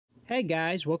Hey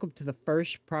guys, welcome to the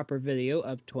first proper video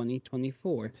of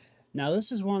 2024. Now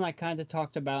this is one I kind of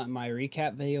talked about in my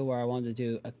recap video where I wanted to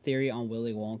do a theory on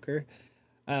Willy Wonka.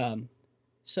 Um,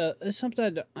 so it's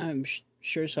something that I'm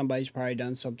sure somebody's probably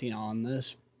done something on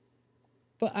this,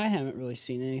 but I haven't really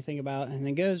seen anything about it. And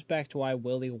it goes back to why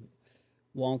Willy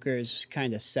Wonka is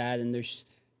kind of sad, and there's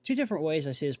two different ways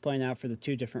I see this playing out for the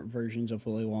two different versions of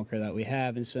Willy Wonka that we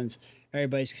have. And since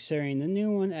everybody's considering the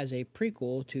new one as a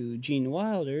prequel to Gene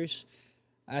Wilder's,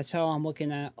 that's how I'm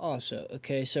looking at it also.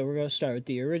 Okay, so we're going to start with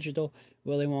the original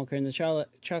Willy Wonka and the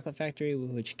Chocolate Factory,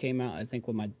 which came out, I think,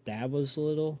 when my dad was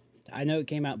little. I know it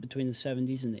came out between the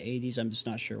 70s and the 80s. I'm just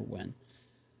not sure when.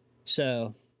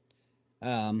 So,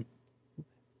 um,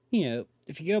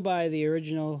 if you go by the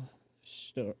original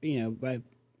story, by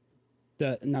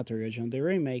not the original, the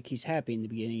remake, he's happy in the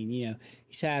beginning.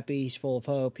 He's happy, he's full of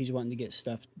hope, he's wanting to get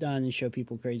stuff done and show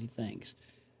people crazy things.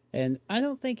 And I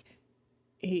don't think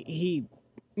he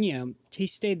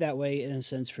stayed that way in a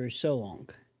sense for so long.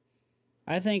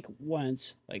 I think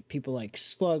once, like, people like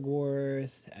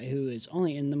Slugworth, who is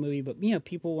only in the movie, but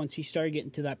people, once he started getting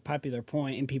to that popular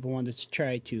point and people wanted to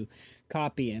try to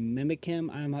copy and mimic him.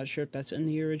 I'm not sure if that's in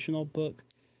the original book.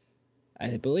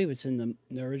 I believe it's in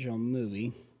the original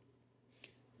movie.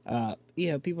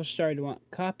 People started to want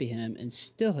to copy him and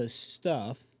steal his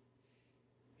stuff.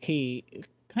 He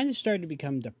kind of started to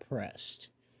become depressed.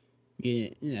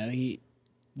 He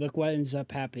look what ends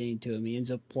up happening to him. He ends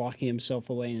up locking himself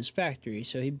away in his factory.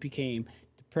 So he became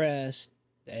depressed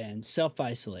and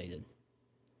self-isolated.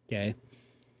 Okay.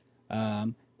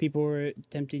 People were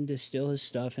attempting to steal his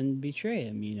stuff and betray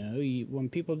him. When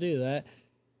people do that,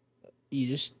 you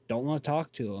just don't want to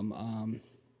talk to them.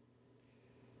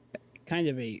 Kind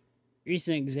of a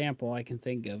recent example I can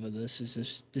think of this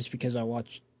is just because I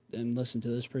watched and listened to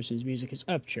this person's music is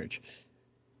Upchurch.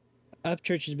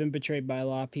 Upchurch has been betrayed by a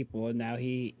lot of people, and now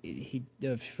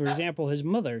for example, his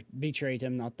mother betrayed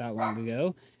him not that long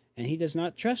ago, and he does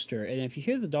not trust her. And if you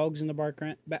hear the dogs in the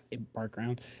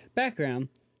background,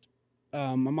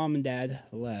 my mom and dad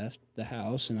left the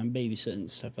house, and I'm babysitting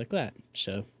and stuff like that,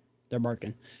 so they're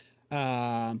barking.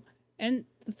 And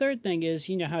the third thing is,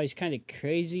 how he's kind of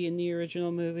crazy in the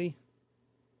original movie?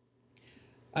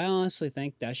 I honestly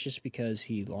think that's just because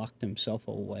he locked himself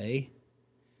away.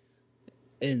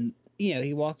 And,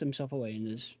 he locked himself away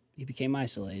and he became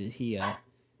isolated. He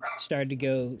started to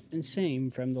go insane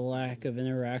from the lack of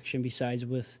interaction besides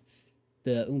with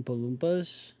the Oompa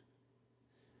Loompas.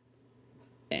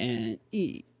 And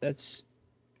that's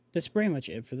pretty much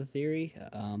it for the theory.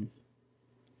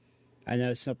 I know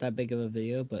it's not that big of a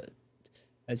video, but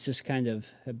that's just kind of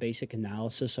a basic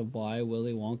analysis of why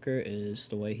Willy Wonka is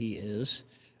the way he is.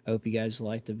 I hope you guys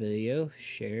liked the video.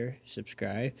 Share,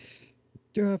 subscribe,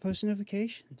 turn on post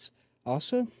notifications.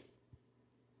 Also,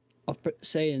 I'll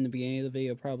say in the beginning of the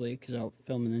video probably, because I'll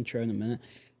film an intro in a minute,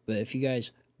 but if you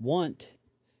guys want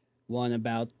one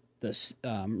about this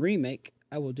remake,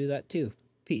 I will do that too.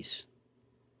 Peace.